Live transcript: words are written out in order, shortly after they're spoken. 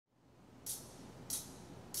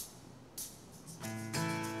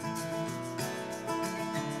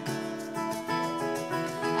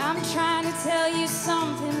tell you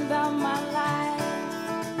something about my life.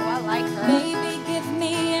 Oh, I like her. Maybe give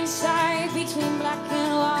me insight between black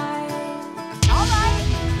and white. All right.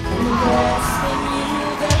 And the best thing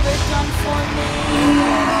you've ever done for me.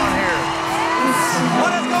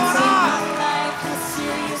 What is going on? Life, but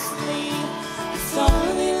seriously, it's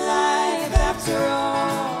only life after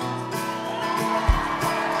all.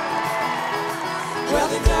 Well,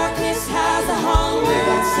 the darkness has a hunger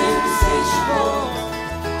that's insatiable.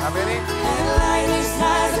 How many? And lightness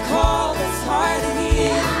has a call that's hard to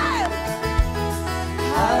hear.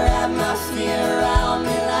 I wrap my fear around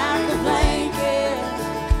me like a blanket.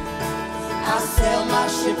 I sail my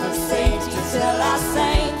ship of safety till I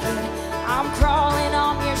sink it. I'm crawling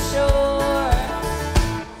on your shore.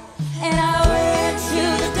 And I went to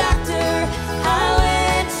the doctor, I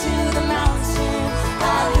went to the mountain,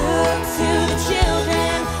 I looked to the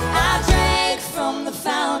children, I drank from the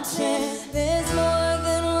fountain. There's more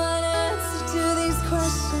than one answer to these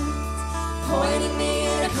questions, pointing me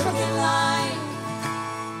in a crooked line.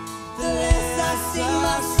 The less I see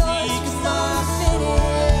my source, the more it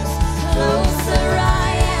is. Closer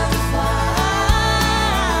I am to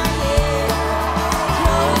find, yeah.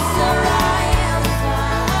 Closer I am to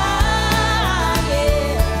find,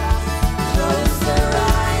 yeah. Closer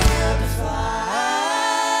I am to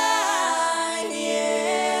find,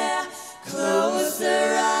 yeah. Closer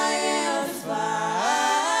I am to find,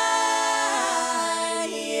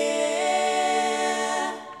 yeah.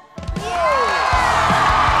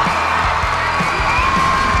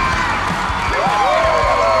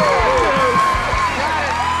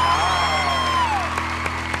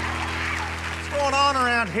 What's going on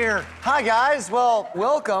around here? Hi, guys. Well,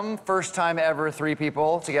 welcome. First time ever, 3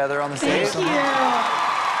 people together on the stage. Thank you.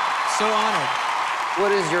 So honored.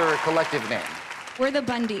 What is your collective name? We're the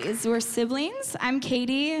Bundys. We're siblings. I'm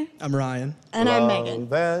Katie. I'm Ryan. And I'm Megan.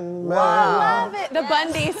 Love it. The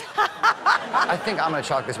Bundys. I think I'm gonna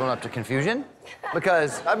chalk this one up to confusion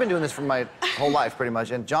because I've been doing this for my whole life pretty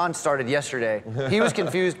much, and John started yesterday. He was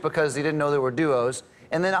confused because he didn't know there were duos,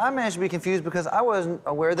 and then I managed to be confused because I wasn't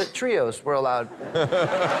aware that trios were allowed.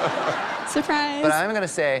 Surprise. But I'm gonna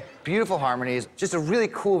say, beautiful harmonies, just a really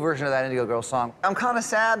cool version of that Indigo Girls song. I'm kind of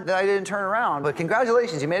sad that I didn't turn around, but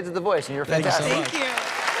congratulations, you made it to The Voice, and you're Thank you so fantastic. much.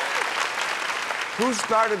 Who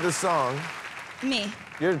started the song? Me.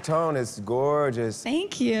 Your tone is gorgeous.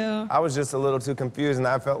 Thank you. I was just a little too confused, and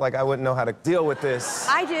I felt like I wouldn't know how to deal with this.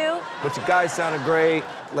 I do. But you guys sounded great.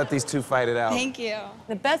 Let these two fight it out. Thank you.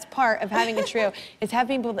 The best part of having a trio is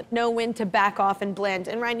having people that know when to back off and blend.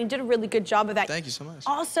 And Ryan, you did a really good job of that. Thank you so much.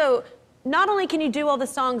 Also, not only can you do all the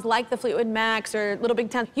songs like the Fleetwood Macs or Little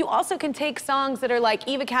Big Town, you also can take songs that are like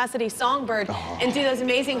Eva Cassidy's Songbird and do those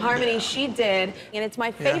amazing harmonies she did. And it's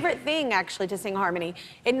my favorite thing, actually, to sing harmony.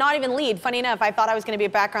 And not even lead. Funny enough, I thought I was going to be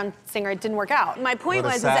a background singer. It didn't work out. My point What a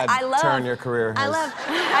was is that sad I love... turn your career has.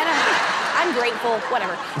 I know. I'm grateful,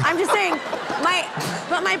 whatever. I'm just saying,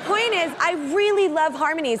 but my point is, I really love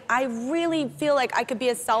harmonies. I really feel like I could be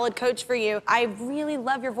a solid coach for you. I really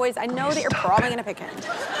love your voice. I know that you're probably going to pick it.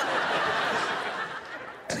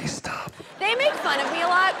 Please stop. They make fun of me a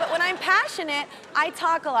lot, but when I'm passionate, I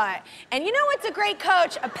talk a lot. And you know what's a great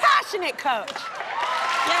coach? A passionate coach.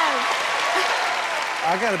 Yes.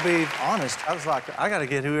 I gotta be honest. I was like, I gotta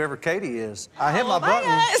get whoever Katie is. I hit my my button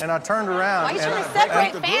God. and I turned around. Why are you and trying to I-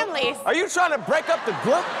 separate and- families? Are you trying to break up the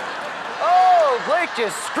group? Oh, Blake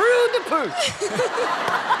just screwed the pooch.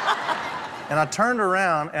 And I turned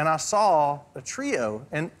around and I saw a trio,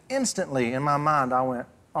 and instantly in my mind I went,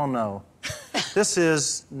 oh no, this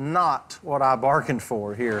is not what I bargained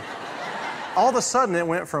for here. All of a sudden it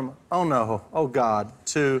went from, oh no, oh God,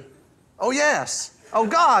 to, oh yes, oh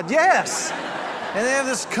God, yes. And they have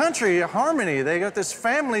this country harmony. They got this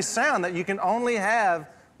family sound that you can only have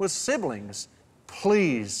with siblings.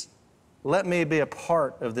 Please, let me be a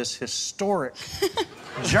part of this historic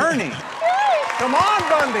journey. Come on,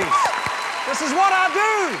 Bundys. This is what I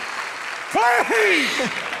do. Please.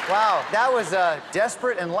 Wow, that was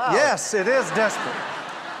desperate and loud. Yes, it is desperate.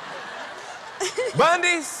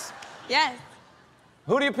 Bundys, Yes.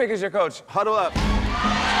 who do you pick as your coach? Huddle up.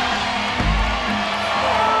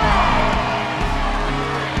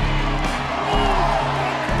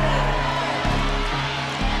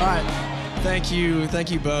 All right. Thank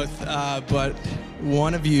you both. But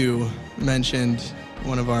one of you mentioned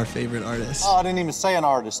one of our favorite artists. Oh, I didn't even say an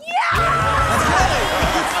artist. Yeah!